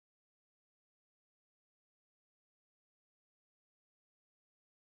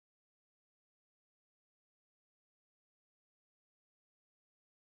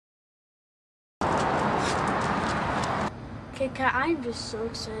Kit Kat, I'm just so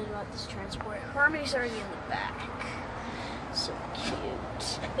excited about this transport. Hermey's already in the back. So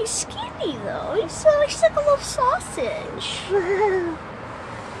cute. He's skinny though. He's like a little sausage.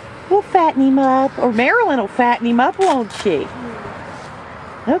 We'll fatten him up. Or Marilyn will fatten him up, won't she?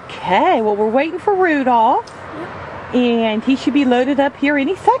 Okay, well, we're waiting for Rudolph. Yep. And he should be loaded up here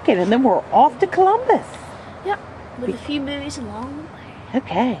any second. And then we're off to Columbus. Yep. With a few movies along the way.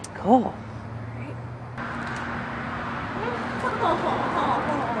 Okay, cool.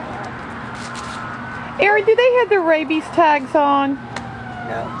 Aaron, do they have their rabies tags on? No,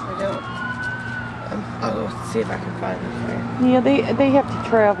 I don't. I'll go see if I can find them for you. Yeah, they have to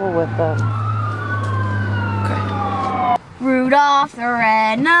travel with them. Okay. Rudolph the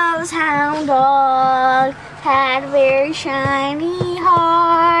red-nosed hound dog had a very shiny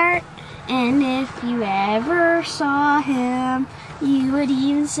heart, and if you ever saw him, you would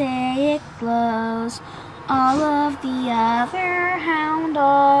even say it glows. All of the other hound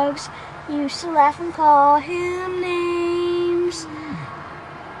dogs used to laugh and call him names.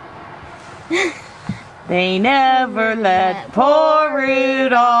 They never let poor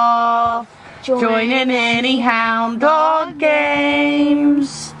Rudolph join in any hound dog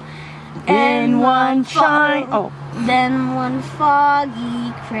games. Then one foggy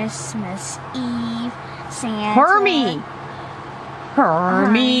Christmas Eve, Santa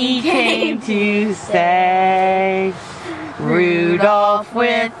Hermey came to say, Rudolph,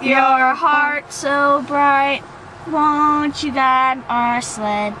 with your heart so bright, won't you guide our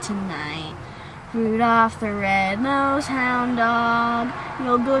sled tonight? Rudolph the red-nosed hound dog,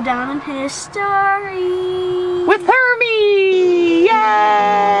 you'll go down in history. With Hermey!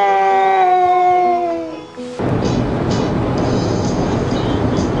 Yay!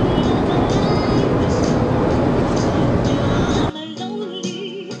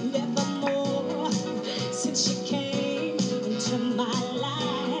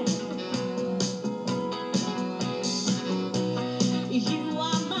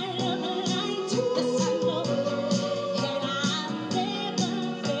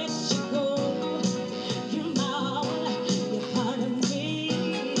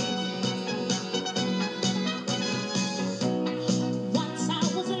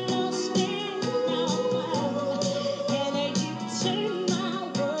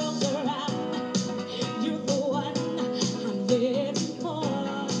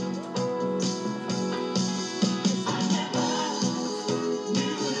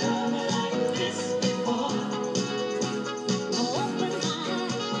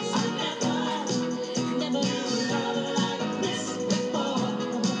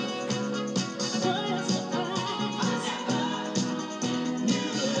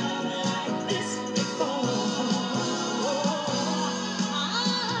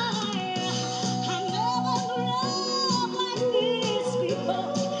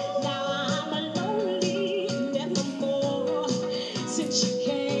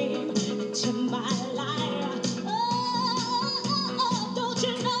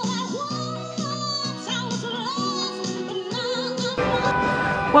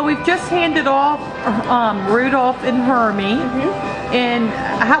 Well, we've just handed off Rudolph and Hermey. And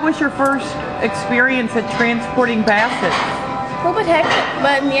how was your first experience at transporting bassets? A little bit hectic,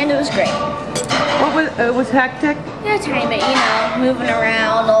 but in the end it was great. It was hectic? Yeah, a tiny bit, you know, moving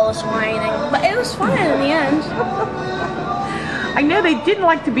around, all this whining. But it was fun in the end. I know they didn't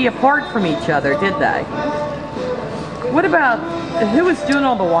like to be apart from each other, did they? What about, who was doing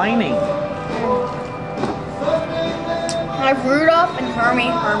all the whining? Rudolph and Hermey.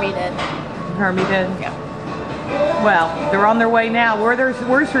 Hermey did. Hermey did? Yeah. Well, they're on their way now.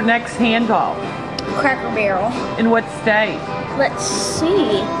 Where's your next handoff? Cracker Barrel. In what state? Let's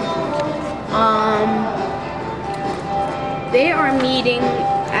see. They are meeting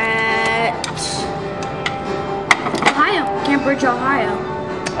at Ohio, Cambridge, Ohio.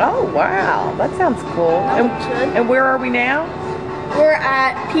 Oh, wow. That sounds cool. And where are we now? We're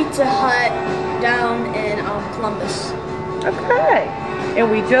at Pizza Hut down in Columbus. Okay. And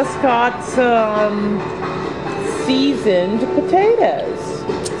we just got some seasoned potatoes.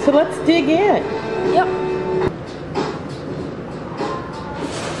 So let's dig in. Yep.